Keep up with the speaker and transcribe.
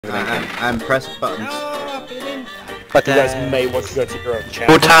and press buttons. But you guys may want to go to your own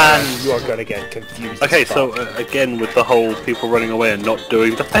channel. You are going to get confused. Okay, so again with the whole people running away and not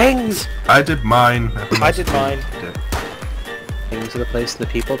doing the things. I did mine. I did mine. Things of the place, the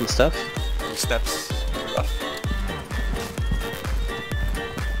people and stuff. Steps. Rough.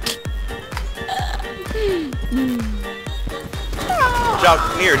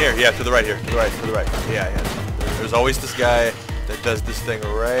 Jump near, yeah, to the right here, to the right. Yeah. There's always this guy that does this thing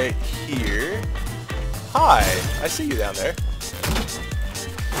right here. Hi, I see you down there.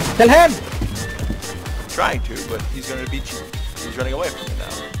 Kill him! I'm trying to, but he's gonna beat you. He's running away from me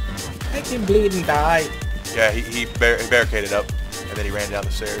now. Make him bleed and die. Yeah, he barricaded up, and then he ran down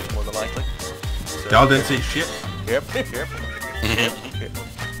the stairs, more than likely. So, Y'all didn't see shit. Yep.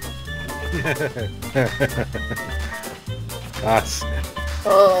 That's...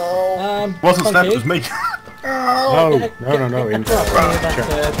 Wasn't Snap, it was me. No.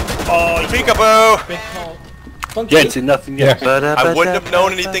 Oh, peekaboo! You ain't seen nothing yet. I wouldn't have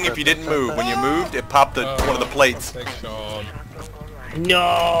known anything if you didn't move. When you moved, it popped one of the plates.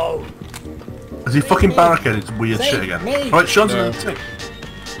 No! Has he fucking barricaded weird shit again? Right, Sean's on your team.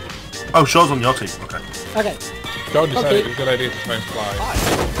 Oh, Sean's on your team, okay. Okay. Sean decided it was a good idea to try and fly.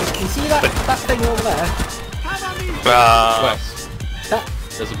 You see that thing over there? Blitz.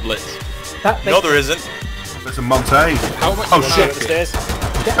 There's a Blitz. No, there isn't. There's a Montaigne. How much Oh shit!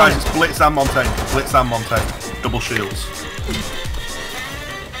 Guys, it's Blitz and Montaigne. Blitz and Montaigne. Double shields.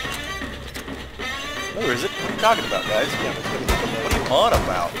 No, there isn't. What are you talking about, guys? What are you on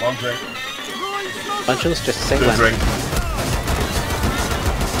about? One drink. Bunches, just say Two when. drink.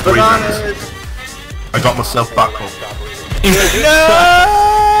 Three drinks. I got myself back up. No!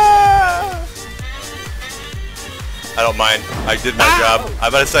 I don't mind. I did my job. I'm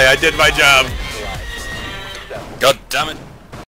about to say I did my job. God damn it.